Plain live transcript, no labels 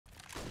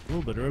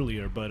little bit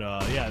earlier, but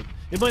yeah,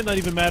 it might not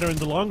even matter in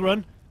the long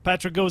run.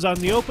 Patrick goes out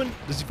in the open.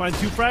 Does he find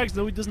 2 frags?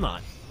 No, he does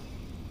not.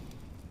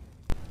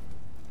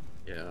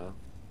 Yeah.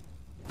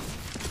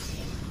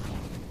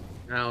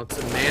 Now it's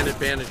a man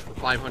advantage for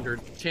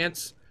 500.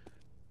 Chance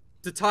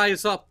to tie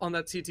us up on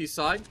that CT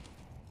side.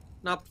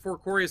 Not before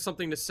Corey has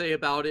something to say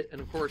about it,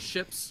 and of course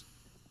Ships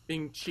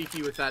being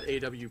cheeky with that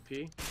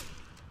AWP.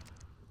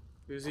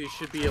 phzy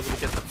should be able to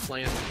get the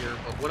plant here,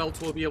 but what else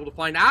will he be able to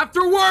find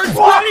afterwards? Wait,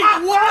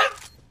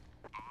 what?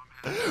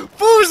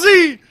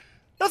 phzy!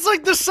 That's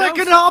like the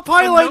second top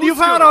highlight you've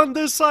had on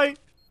this site.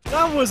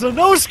 That was a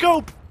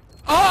no-scope.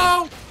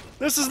 Oh!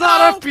 This is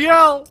not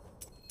FPL.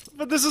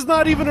 But this is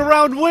not even a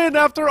round win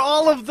after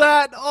all of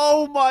that.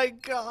 Oh my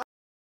god.